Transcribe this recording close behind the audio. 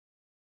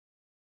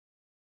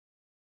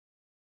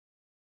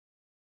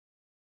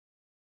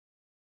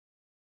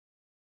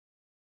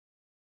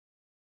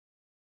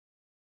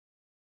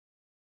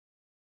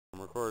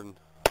recording.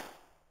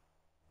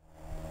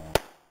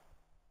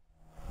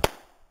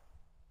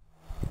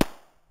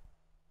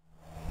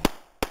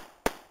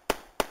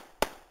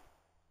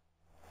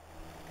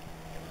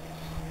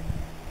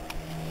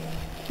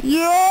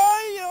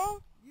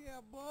 Yeah,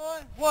 boy.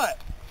 What?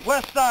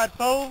 West Side,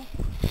 fool.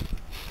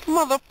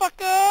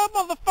 Motherfuckers.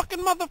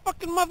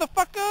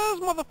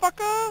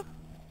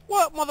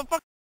 What, motherfucker?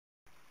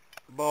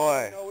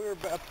 Boy, No, we were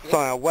about it's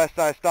on a West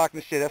Side stock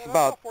and shit. That's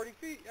about 40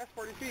 feet. That's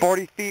 40 feet.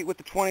 40 feet with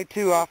the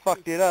 22. I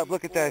fucked it up.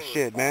 Look at that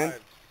shit, man.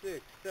 5,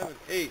 6, 7,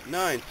 8,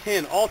 9,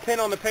 10. All 10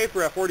 on the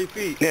paper at 40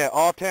 feet. Yeah,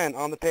 all 10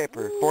 on the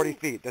paper. 40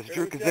 feet. That's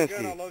Drew Every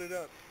shotgun, I'll Kazinsky. load it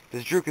up.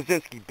 This is Drew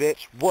Kazinsky,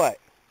 bitch. What?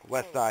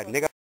 West Side,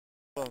 nigga.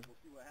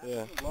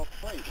 Yeah.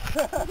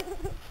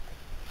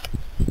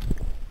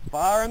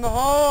 Fire in the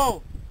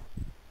hole!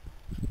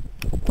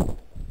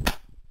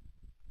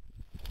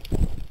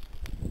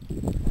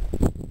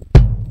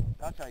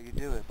 That's how you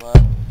do it,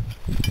 bud.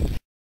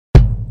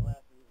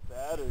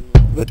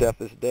 The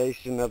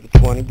devastation of the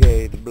 20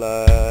 gauge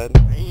blood.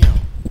 Damn.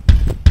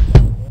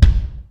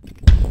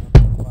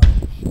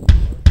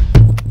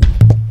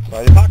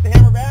 Talk the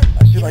hammer back?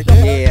 I shoot like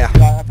this.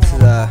 Yeah,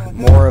 it's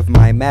more of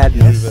my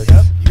madness.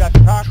 You got the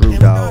cock, True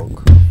hammer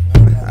dog.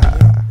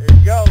 back? There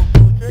you go.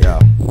 Yo,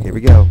 here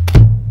we go.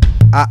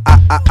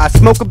 I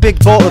smoke a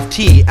big bowl of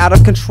tea. Out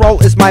of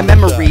control is my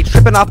memory.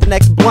 Tripping off the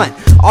next blunt.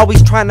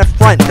 Always trying to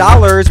front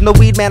dollars. And the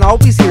weed man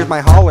always hears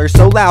my holler.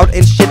 So loud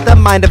and shit, the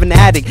mind of an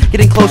addict.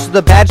 Getting close to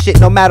the bad shit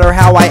no matter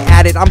how I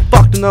add it. I'm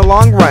fucked in the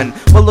long run.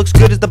 What looks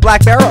good is the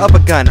black barrel of a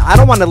gun. I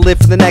don't want to live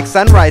for the next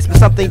sunrise, but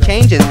something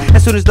changes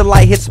as soon as the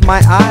light hits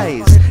my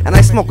eyes. And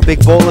I smoke a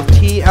big bowl of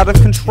tea. Out of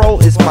control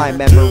is my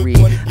memory.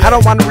 I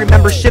don't want to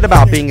remember shit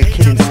about being a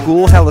kid in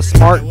school. Hella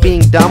smart,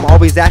 being dumb,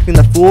 always acting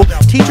the fool.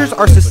 Teachers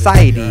are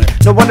society.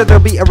 No wonder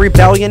there'll be a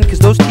rebellion, cause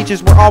those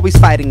teachers were always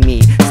fighting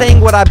me.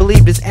 Saying what I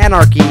believed is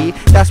anarchy.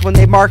 That's when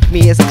they marked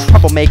me as a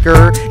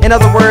troublemaker. In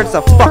other words,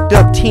 a fucked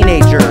up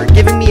teenager.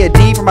 Giving me a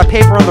D for my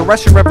paper on the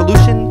Russian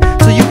Revolution.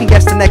 So you can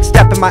guess the next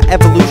step in my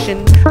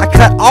evolution. I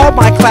cut all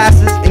my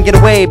classes and get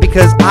away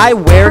because I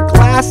wear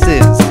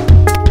glasses.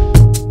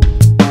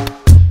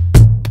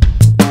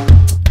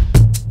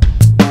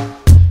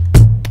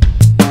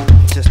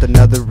 It's just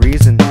another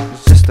reason.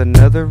 It's just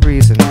another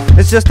reason.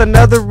 It's just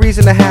another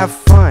reason to have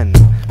fun.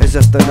 It's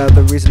just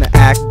another reason to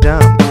act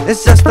dumb.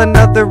 It's just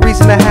another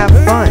reason to have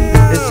fun.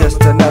 It's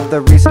just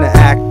another reason to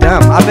act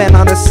dumb. I've been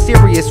on a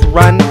serious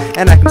run,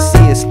 and I can see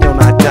it's still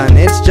not done.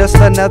 It's just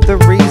another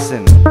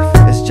reason.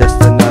 It's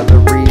just another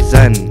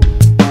reason.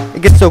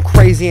 It gets so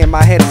crazy in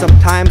my head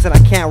sometimes, and I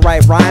can't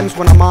write rhymes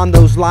when I'm on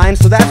those lines.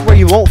 So that's where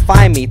you won't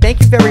find me. Thank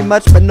you very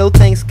much, but no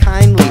thanks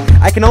kindly.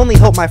 I can only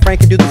hope my friend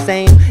can do the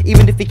same.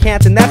 Even if he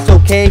can't, then that's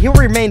okay. He'll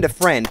remain a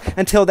friend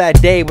until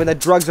that day when the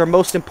drugs are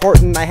most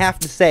important. And I have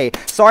to say,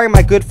 sorry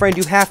my good friend,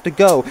 you have to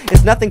go.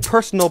 It's nothing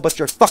personal, but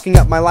you're fucking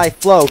up my life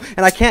flow.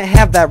 And I can't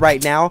have that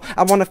right now.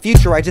 I want a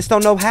future, I just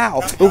don't know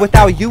how. But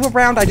without you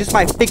around, I just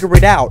might figure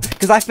it out.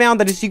 Cause I found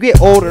that as you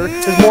get older,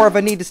 there's more of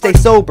a need to stay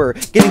sober.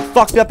 Getting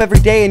fucked up every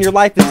day and your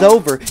life is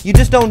over. You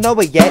just don't know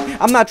it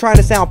yet. I'm not trying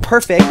to sound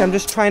perfect, I'm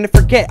just trying to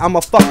forget I'm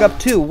a fuck up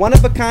too. One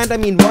of a kind, I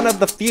mean one of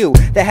the few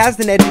that has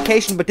an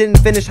education but didn't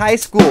finish high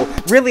school.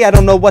 Really, I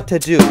don't know what to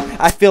do.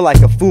 I feel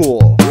like a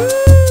fool.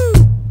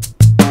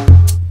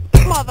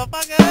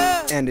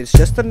 Motherfucker! And it's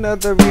just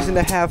another reason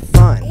to have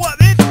fun. What,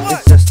 bitch? What?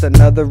 It's just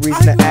another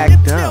reason to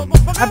act dumb.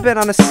 I've been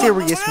on a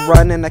serious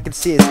run and I can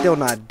see it's still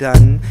not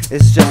done.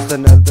 It's just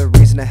another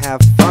reason to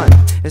have fun.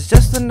 It's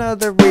just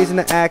another reason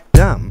to act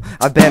dumb.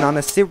 I've been on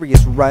a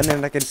serious run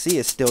and I can see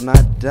it's still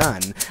not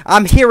done.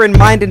 I'm here in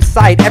mind and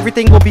sight.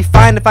 Everything will be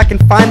fine if I can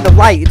find the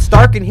light. It's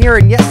dark in here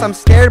and yes, I'm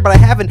scared, but I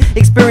haven't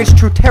experienced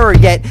true terror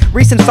yet.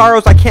 Recent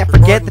sorrows I can't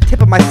forget. The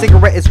tip of my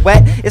cigarette is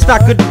wet. It's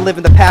not good to live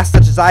in the past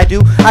such as I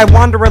do. I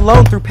wander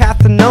alone through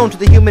paths unknown to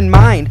the human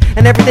mind.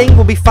 And everything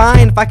will be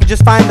fine if I could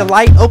just find the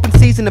light. Open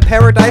season to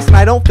paradise and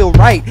I don't feel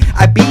right.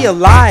 I be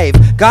alive.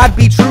 God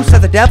be true, said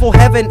the devil.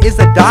 Heaven is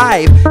a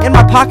dive. In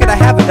my pocket I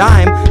have a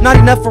dime. Not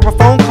enough for a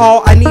phone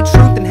call. I need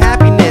truth and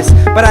happiness.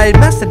 But I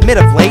must admit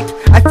of late,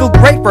 I feel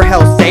great for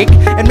hell's sake.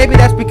 And maybe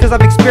that's because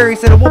I've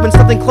experienced in a woman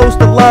something close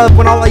to love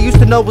when all I used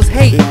to know was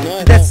hate.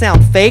 Did that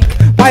sound fake?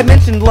 Why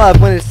mention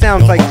love when it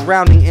sounds like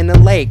drowning in a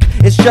lake?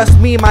 It's just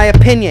me, my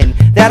opinion.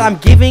 That I'm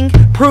giving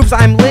proves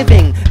I'm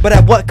living. But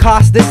at what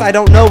cost this I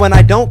don't know, and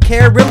I don't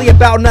care really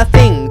about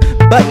nothing.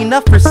 But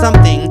enough for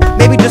something,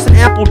 maybe just an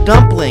apple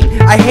dumpling.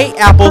 I hate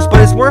apples,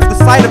 but it's worth the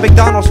sight of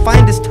McDonald's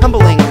finest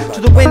tumbling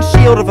to the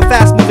windshield of a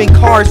fast-moving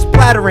car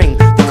splattering.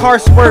 The car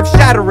swerves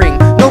shattering.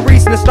 No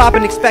reason to stop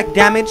and expect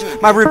damage.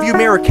 My review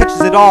mirror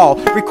catches it all,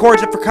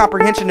 records it for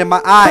comprehension in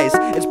my eyes.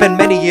 It's been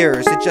many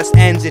years, it just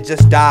ends, it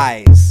just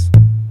dies. I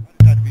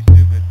just had to be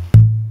stupid.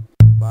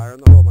 Fire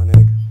in the hole, my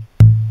nigga.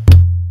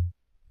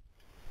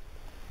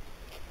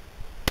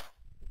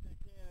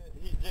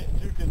 He's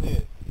juking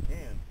it.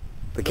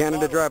 The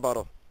Canada Dry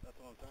bottle. That's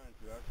what I'm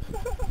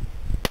trying to,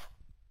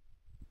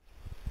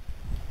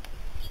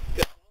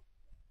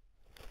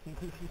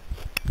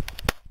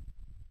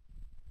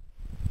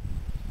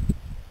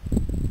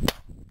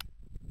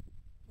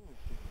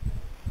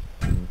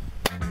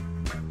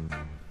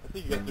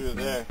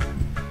 There.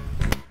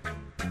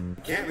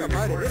 I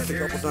might have hit it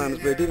a couple times,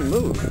 but it didn't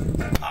move.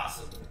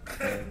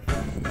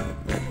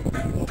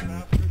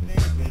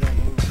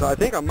 So I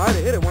think I might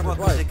have hit it once or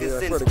twice, dude,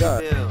 I swear to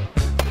God.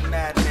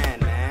 Madman,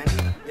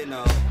 man. You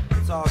know,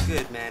 it's all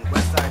good, man.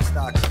 Westside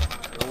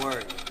Stockton. Don't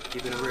worry.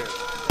 Keeping it real.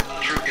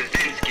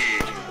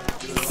 Kazinsky.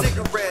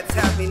 Cigarettes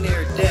have me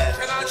near death.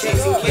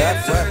 Chasing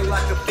cancer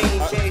like a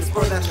fiend chase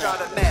for that shot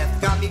of meth.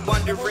 Got me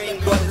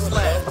wondering what is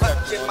left.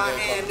 Clutch in my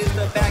hand is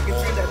the baggage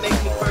that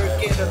makes me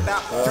forget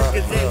about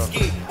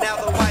Kazinsky. Now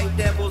the white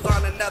devil's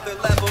on another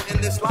level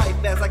in this life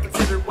as I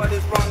consider what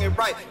is wrong and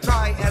right.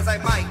 Try as I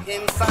might,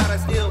 inside I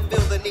still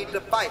feel the need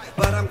to fight.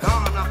 But I'm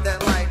gone off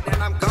that light,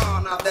 and I'm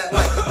gone off that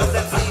light. But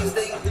MCs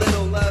think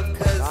little of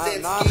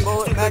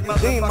Kazinsky. Stupid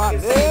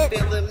motherfuckers ain't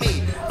feeling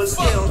me. But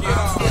still,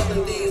 I'm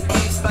stealing these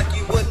beats like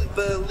you wouldn't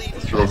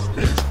believe. Just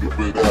these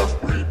stupid ass